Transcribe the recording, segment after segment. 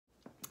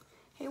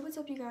Hey, what's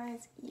up you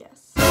guys?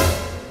 Yes.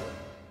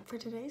 For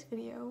today's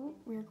video,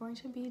 we are going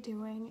to be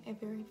doing a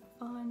very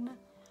fun,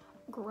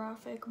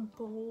 graphic,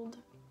 bold,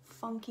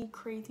 funky,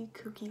 crazy,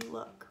 kooky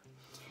look.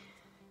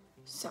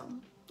 So,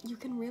 you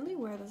can really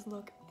wear this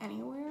look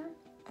anywhere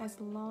as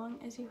long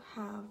as you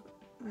have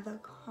the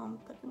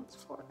confidence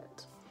for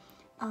it.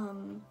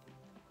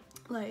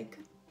 Like,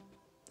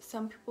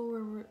 some people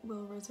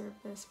will reserve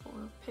this for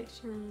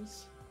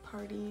pictures,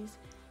 parties,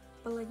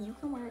 but like you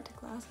can wear it to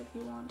class if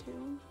you want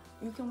to.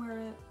 You can wear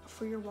it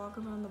for your walk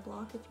around the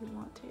block if you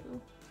want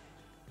to,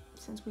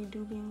 since we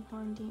do being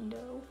quarantined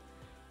though.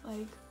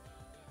 Like,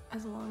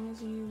 as long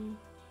as you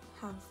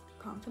have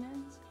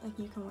confidence, like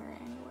you can wear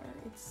it anywhere.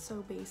 It's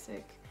so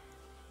basic.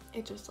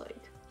 It just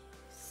like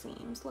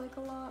seems like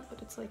a lot,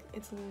 but it's like,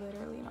 it's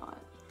literally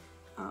not.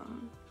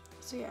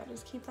 So yeah,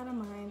 just keep that in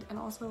mind. And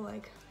also,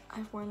 like,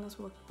 I've worn this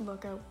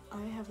look out.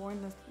 I have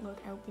worn this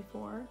look out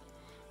before.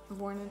 I've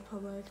worn it in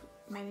public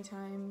many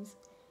times.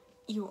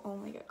 You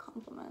only get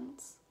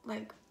compliments.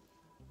 Like,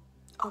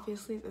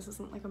 obviously this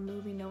isn't like a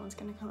movie. No one's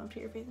gonna come up to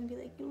your face and be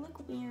like, you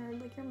look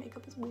weird, like your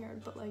makeup is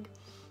weird, but like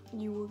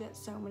you will get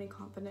so many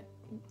compliments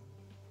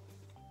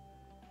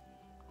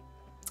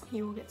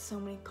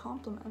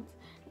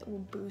that will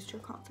boost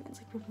your confidence.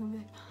 Like, people will be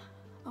like,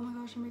 oh my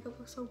gosh, your makeup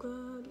looks so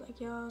good, like,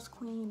 yes,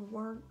 queen,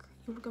 work,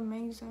 you look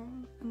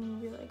amazing. And then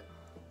you'll be like,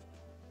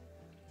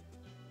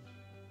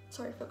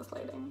 sorry for this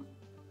lighting,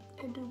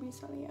 it do be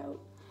sunny out.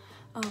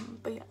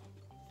 But yeah,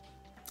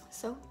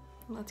 so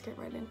let's get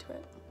right into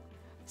it.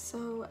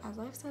 So as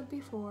I've said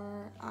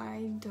before,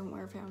 I don't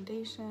wear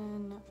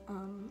foundation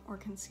or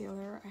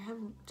concealer. I have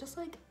just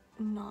like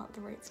not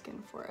the right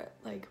skin for it.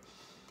 Like,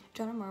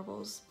 Jenna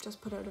Marbles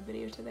just put out a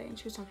video today and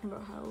she was talking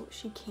about how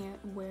she can't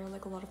wear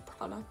like a lot of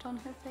product on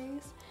her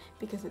face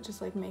because it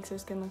just like makes her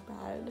skin look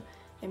bad.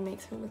 It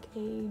makes her look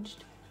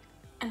aged.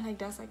 And like,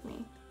 that's like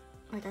me.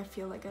 Like, I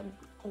feel like an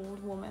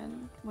old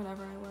woman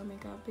whenever I wear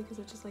makeup because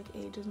it just like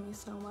ages me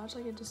so much.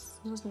 Like, it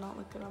just does not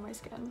look good on my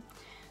skin.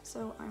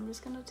 So I'm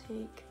just gonna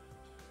take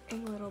a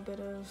little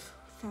bit of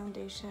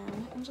foundation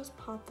and just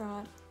pop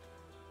that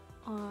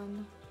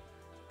on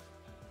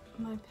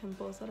my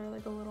pimples that are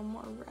like a little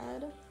more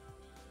red.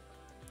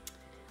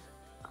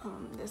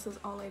 This is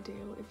all I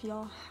do. If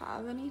y'all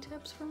have any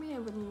tips for me, I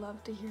would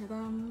love to hear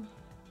them,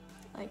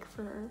 like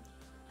for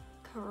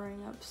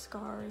covering up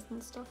scars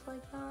and stuff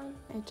like that.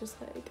 It just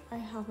like, I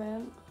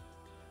haven't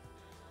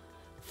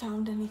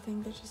found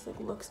anything that just like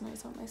looks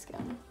nice on my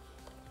skin.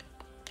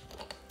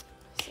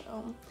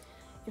 So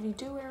if you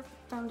do wear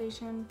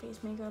foundation, face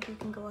makeup, you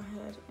can go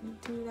ahead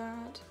and do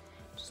that.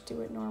 Just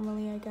do it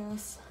normally, I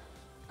guess.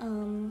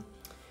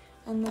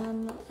 And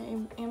then I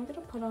am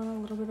gonna put on a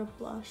little bit of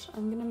blush.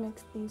 I'm gonna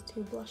mix these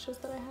two blushes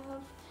that I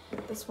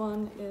have. This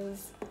one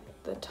is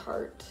the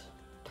Tarte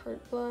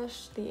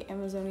blush, the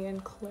Amazonian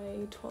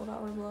Clay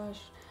 12-hour blush.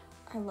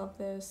 I love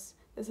this.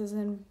 This is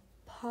in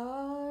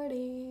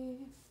Party.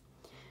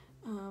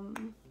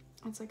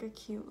 It's like a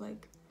cute,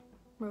 like,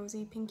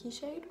 rosy pinky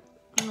shade.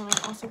 And then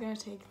I'm also gonna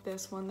take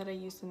this one that I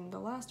used in the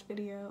last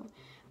video,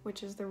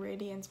 which is the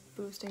Radiance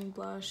Boosting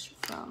Blush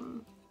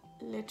from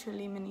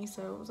literally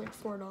Miniso. It was like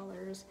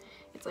 $4.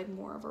 It's like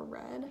more of a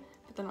red,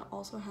 but then it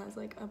also has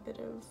like a bit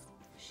of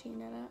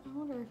sheen in it. I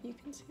wonder if you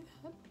can see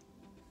that.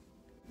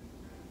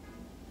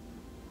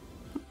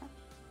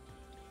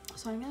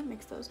 So I'm gonna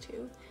mix those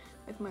two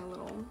with my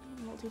little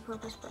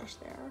multi-purpose brush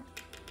there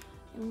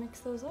and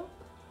mix those up,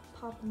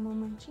 pop them on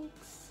my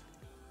cheeks,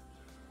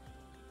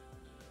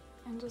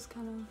 and just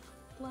kind of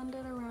blend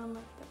it around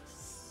like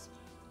this.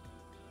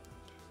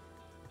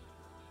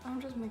 I'm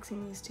just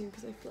mixing these two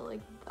because I feel like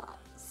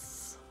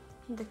that's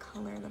the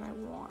color that I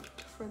want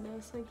for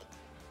this. Like,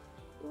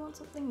 you want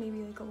something maybe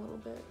like a little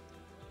bit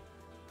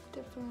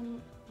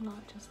different,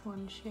 not just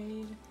one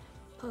shade.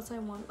 Plus I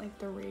want like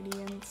the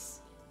radiance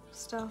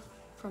stuff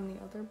from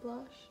the other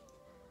blush,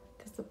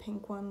 because the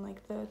pink one,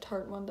 like the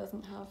Tarte one,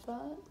 doesn't have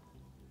that.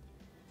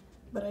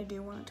 But I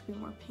do want it to be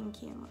more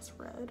pinky and less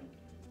red.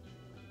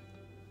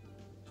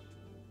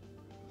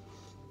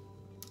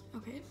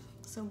 Okay,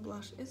 so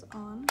blush is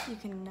on. You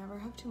can never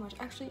have too much.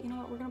 Actually, you know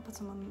what? We're gonna put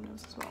some on the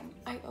nose as well.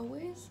 I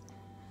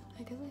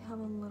guess I have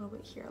a little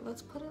bit here.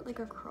 Let's put it like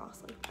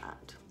across like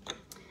that.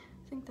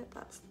 I think that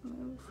that's the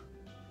move.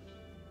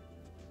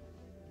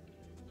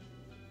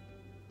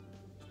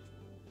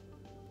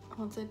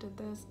 Once I did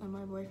this, and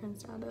my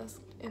boyfriend's dad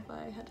asked if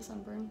I had a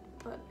sunburn,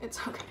 but it's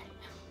okay.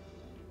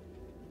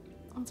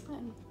 It's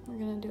fine. We're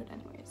gonna do it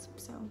anyways.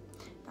 So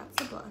that's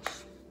the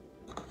blush.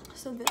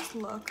 So this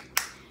look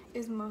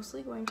is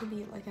mostly going to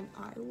be like an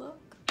eye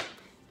look.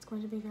 It's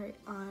going to be very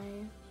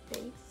eye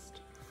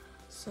based.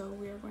 So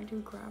we are going to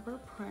grab our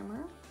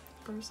primer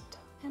first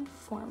and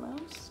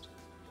foremost.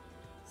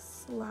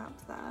 Slap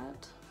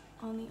that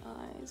on the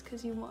eyes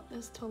because you want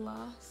this to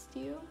last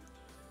you.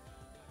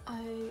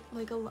 I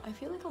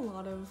feel like a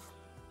lot of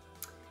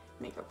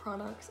makeup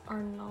products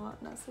are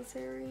not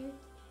necessary,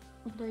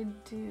 but I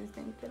do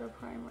think that a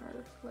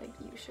primer, like,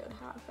 you should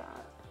have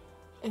that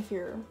if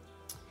you're,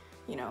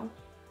 you know,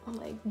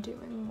 like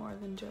doing more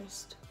than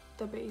just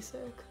the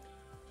basic.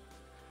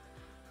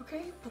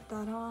 Okay, put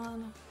that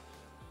on,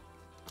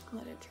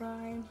 let it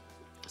dry.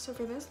 So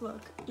for this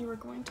look, you are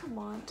going to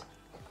want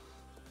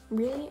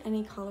really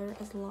any color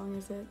as long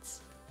as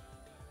it's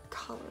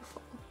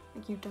colorful.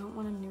 Like you don't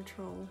want a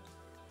neutral,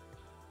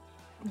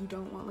 you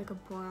don't want like a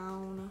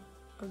brown,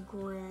 a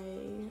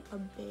gray, a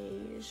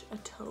beige, a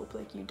taupe,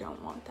 like you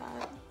don't want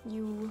that.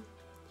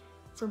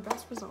 For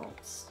best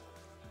results,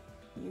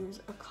 use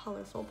a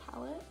colorful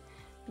palette.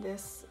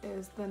 This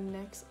is the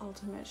NYX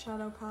Ultimate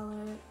Shadow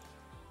Palette.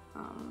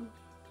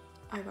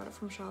 I got it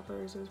from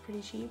Shoppers, it was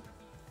pretty cheap.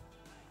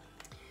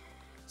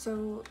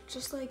 So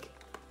just like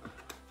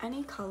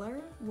any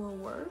color will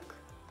work,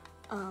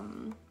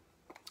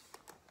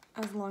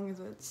 as long as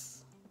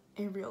it's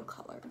a real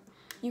color.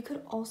 You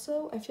could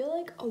also, I feel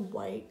like a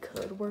white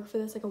could work for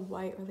this, like a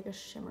white or like a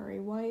shimmery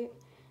white.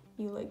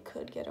 You like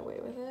could get away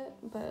with it,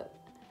 but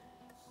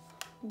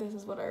this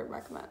is what I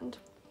recommend.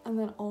 And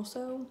then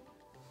also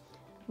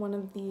one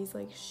of these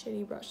like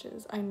shitty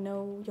brushes. I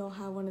know y'all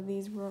have one of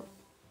these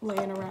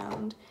laying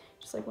around,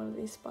 just like one of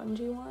these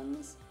spongy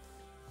ones.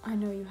 I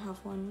know you have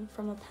one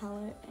from a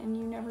palette and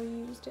you never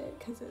used it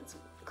because it's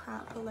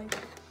crap, but like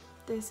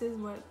this is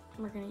what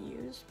we're gonna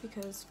use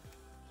because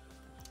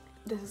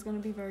this is gonna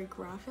be very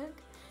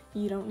graphic.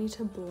 You don't need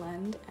to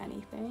blend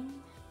anything.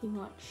 You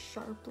want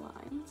sharp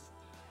lines.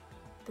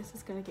 This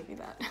is gonna give you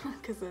that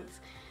because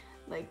it's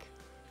like,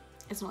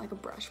 it's not like a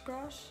brush,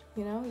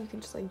 you know? You can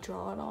just like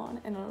draw it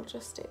on and it'll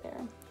just stay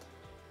there.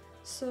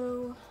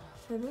 So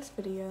for this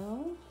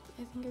video,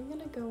 I think I'm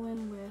gonna go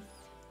in with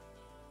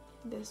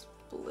this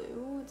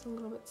blue. It's a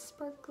little bit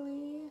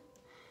sparkly,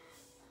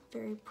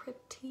 very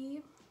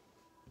pretty.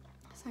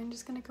 So I'm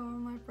just gonna go on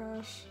my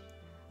brush,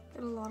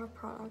 get a lot of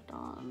product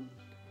on.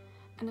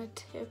 And a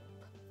tip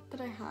that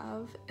I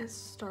have is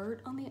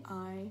start on the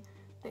eye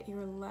that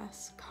you're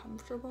less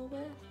comfortable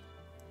with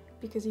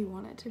because you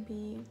want it to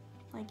be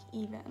like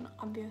even,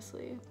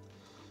 obviously.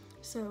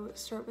 So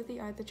start with the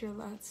eye that you're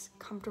less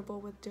comfortable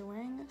with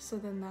doing, so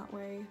then that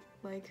way,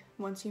 like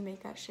once you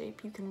make that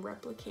shape, you can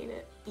replicate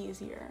it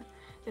easier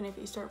than if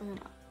you start with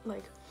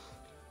like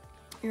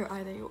your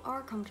eye that you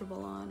are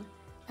comfortable on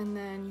and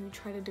then you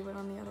try to do it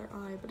on the other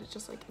eye, but it's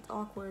just like, it's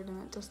awkward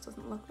and it just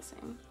doesn't look the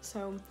same.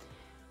 So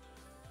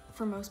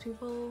for most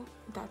people,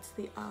 that's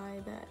the eye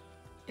that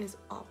is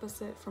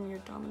opposite from your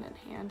dominant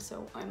hand.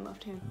 So I'm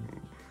left-handed.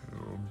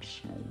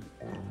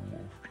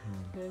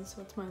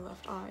 So it's my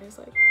left eye is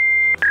like.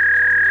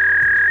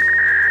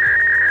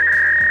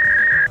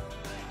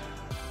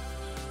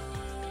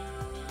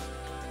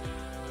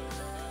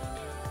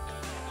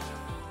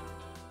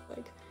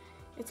 Like,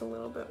 it's a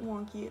little bit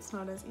wonky, it's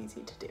not as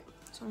easy to do.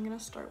 So I'm gonna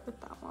start with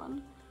that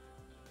one.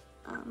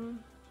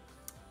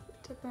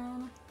 Dip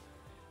in,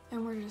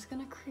 and we're just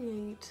gonna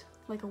create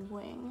like a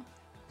wing.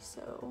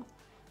 So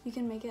you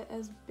can make it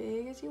as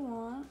big as you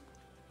want.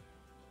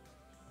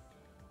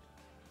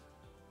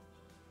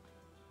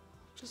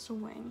 Just a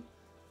wing.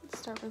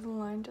 Start with a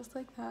line just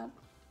like that.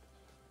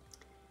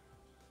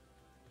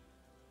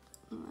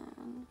 And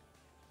then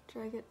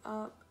drag it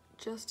up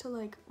just to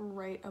like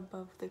right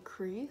above the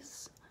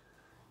crease.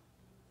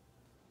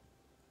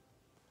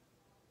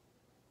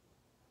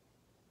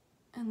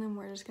 And then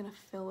we're just gonna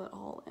fill it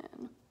all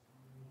in.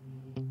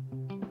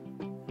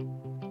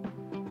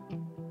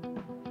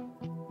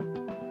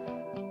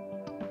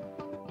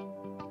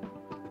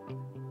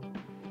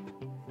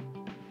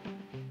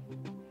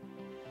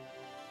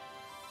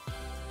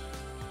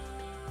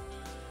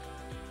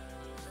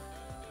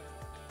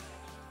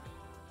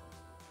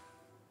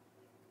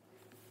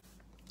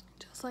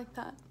 Just like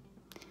that.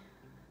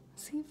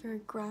 See, very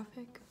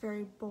graphic,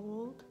 very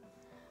bold.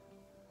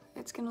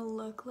 It's gonna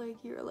look like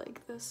you're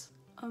like this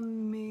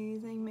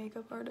amazing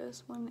makeup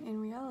artist when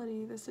in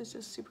reality this is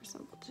just super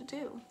simple to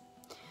do.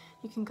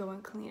 You can go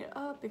and clean it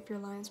up if your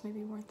lines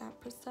maybe weren't that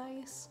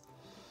precise.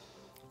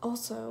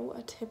 Also,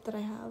 a tip that I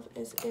have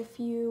is if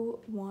you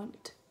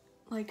want,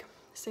 like,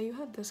 say you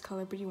have this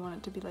color but you want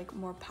it to be like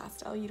more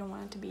pastel, you don't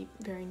want it to be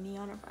very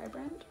neon or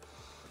vibrant,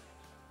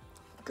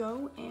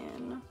 go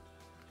in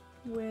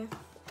with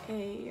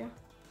a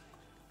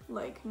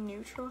like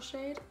neutral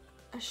shade.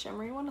 A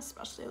shimmery one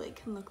especially like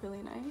can look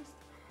really nice.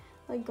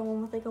 Like go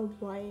in with like a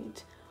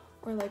white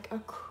or like a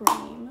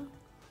cream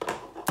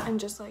and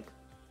just like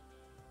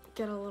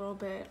get a little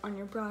bit on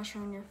your brush or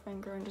on your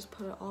finger and just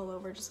put it all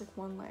over, just like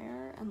one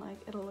layer, and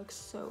like it'll look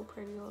so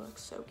pretty, it'll look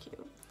so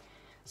cute.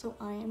 So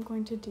I am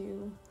going to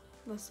do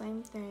the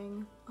same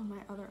thing on my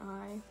other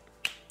eye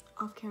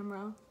off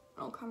camera and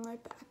I'll come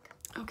right back.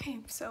 Okay,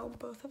 so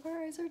both of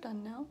our eyes are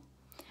done now.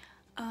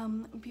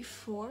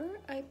 Before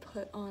I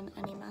put on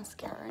any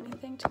mascara or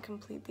anything to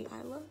complete the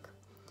eye look,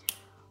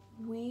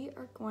 we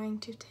are going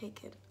to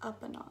take it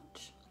up a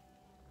notch.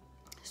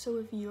 So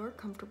if you're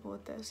comfortable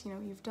with this, you know,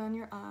 you've done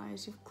your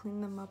eyes, you've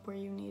cleaned them up where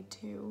you need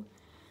to.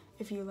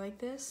 If you like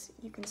this,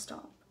 you can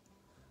stop.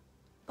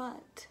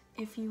 But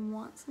if you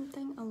want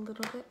something a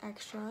little bit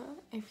extra,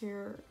 if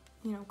you're,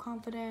 you know,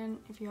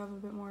 confident, if you have a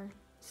bit more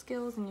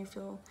skills and you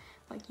feel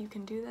like you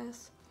can do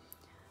this,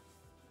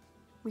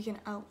 we can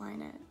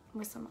outline it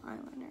with some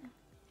eyeliner.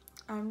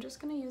 I'm just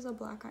gonna use a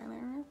black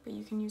eyeliner, but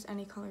you can use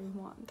any color you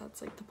want.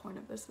 That's like the point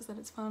of this, is that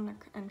it's fun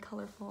and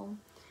colorful.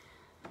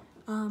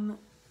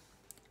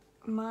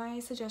 My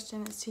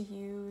suggestion is to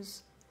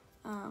use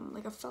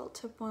like a felt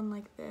tip one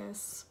like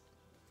this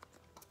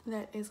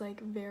that is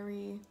like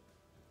very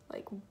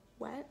like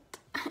wet.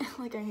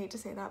 Like, I hate to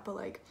say that, but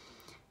like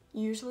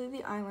usually the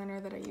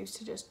eyeliner that I use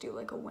to just do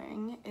like a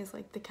wing is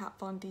like the Kat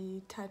Von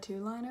D tattoo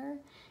liner,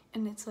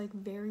 and it's like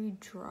very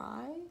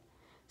dry.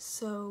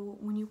 So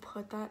when you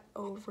put that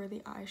over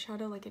the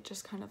eyeshadow, like it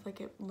just kind of like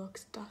it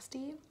looks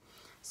dusty.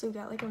 So you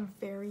got like a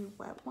very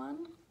wet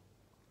one,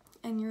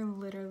 and you're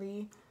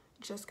literally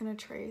just gonna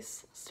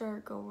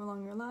go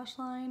along your lash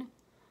line,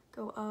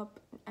 go up,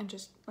 and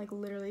just like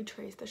literally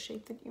trace the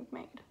shape that you've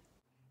made.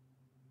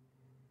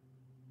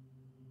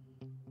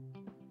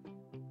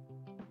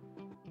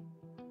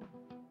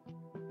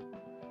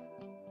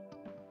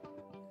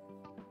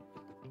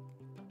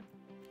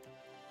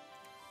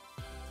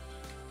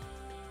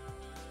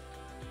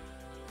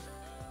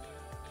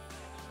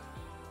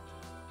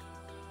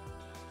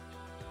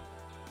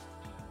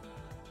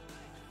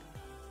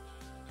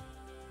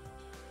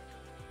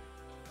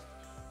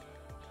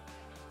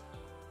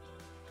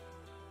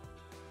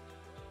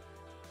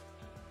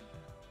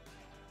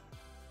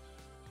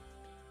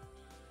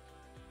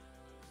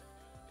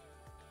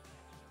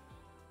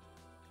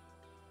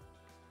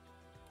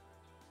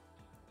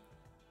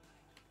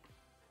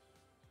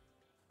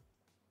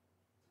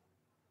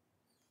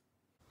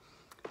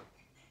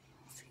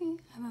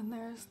 And then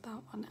there's that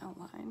one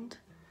outlined.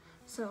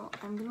 So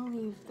I'm gonna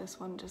leave this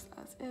one just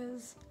as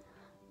is.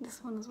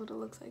 This one is what it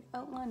looks like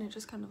outlined. It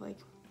just kind of like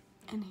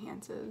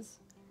enhances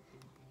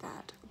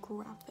that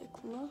graphic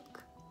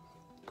look.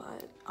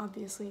 But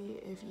obviously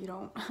if you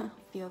don't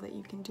feel that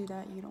you can do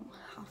that, you don't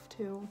have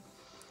to.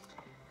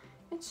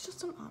 It's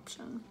just an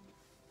option.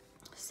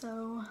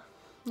 So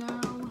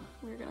now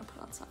we're gonna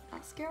put on some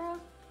mascara.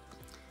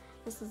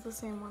 This is the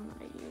same one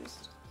that I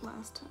used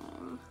last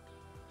time.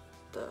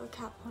 The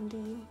Kat Von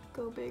D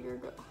Go Big or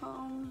Go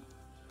Home.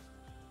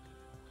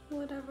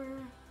 Whatever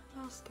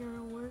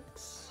mascara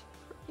works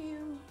for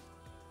you.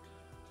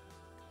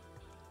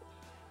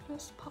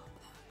 Just pop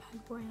that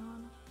bad boy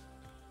on.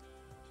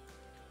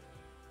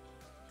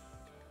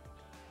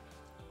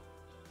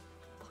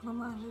 Bottom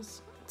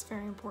lashes, it's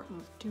very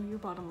important. Do your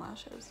bottom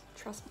lashes,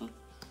 trust me.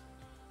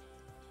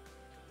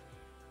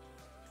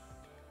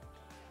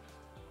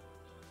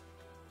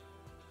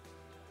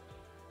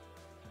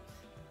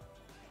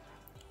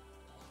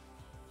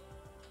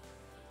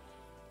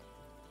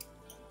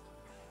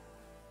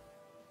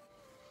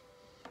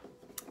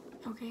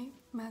 Okay,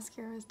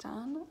 mascara is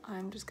done.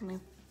 I'm just gonna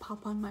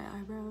pop on my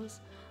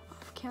eyebrows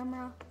off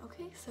camera.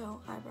 Okay, so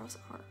eyebrows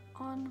are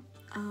on.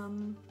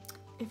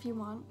 If you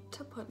want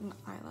to put an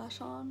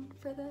eyelash on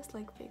for this,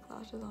 like fake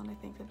lashes on, I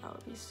think that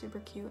would be super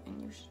cute and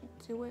you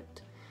should do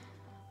it.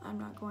 I'm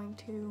not going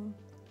to,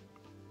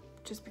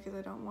 just because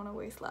I don't want to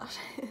waste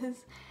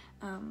lashes.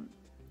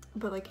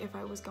 But like if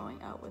I was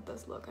going out with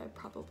this look, I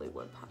probably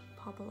would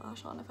pop a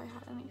lash on if I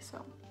had any.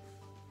 So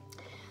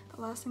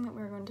the last thing that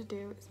we're going to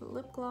do is the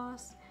lip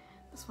gloss.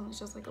 This one is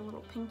just like a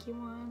little pinky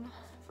one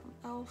from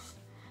e.l.f.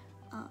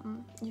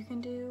 You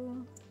can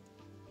do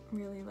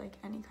really like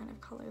any kind of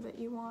color that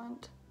you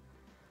want.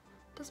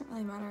 Doesn't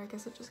really matter, I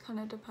guess it just kind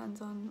of depends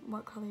on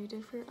what color you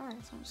did for your eyes.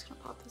 So I'm just gonna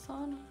pop this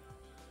on.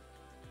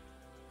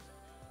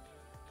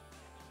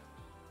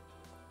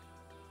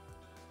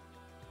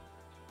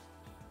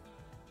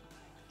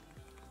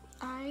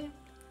 I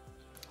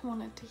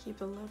wanted to keep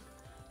the lip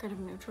kind of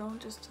neutral,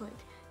 just to like,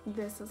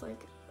 this is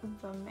like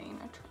the main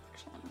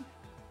attraction,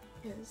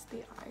 is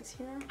the eyes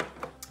here.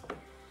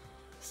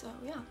 So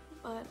yeah,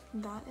 but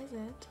that is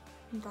it.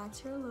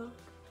 That's your look.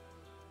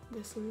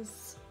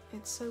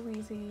 It's so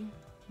easy,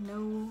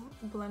 no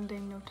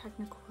blending, no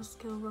technical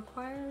skill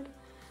required,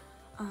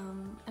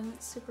 and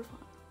it's super fun,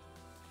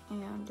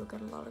 and you'll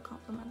get a lot of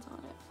compliments on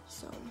it.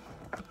 So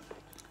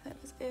that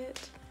is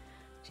it.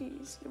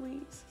 Jeez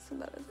Louise. So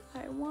that is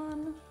eye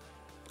 1,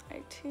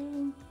 eye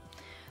 2.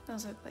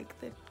 Those are like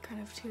the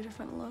kind of 2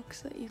 different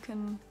looks that you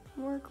can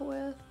work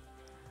with.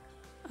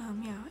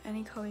 Yeah,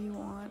 any color you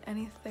want,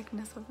 any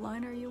thickness of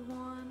liner you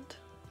want.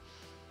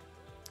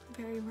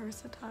 Very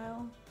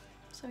versatile.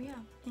 So yeah,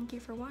 thank you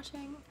for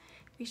watching.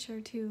 Be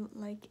sure to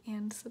like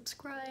and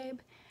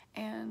subscribe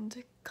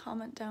and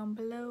comment down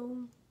below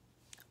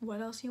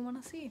what else you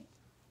want to see.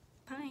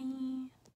 Bye!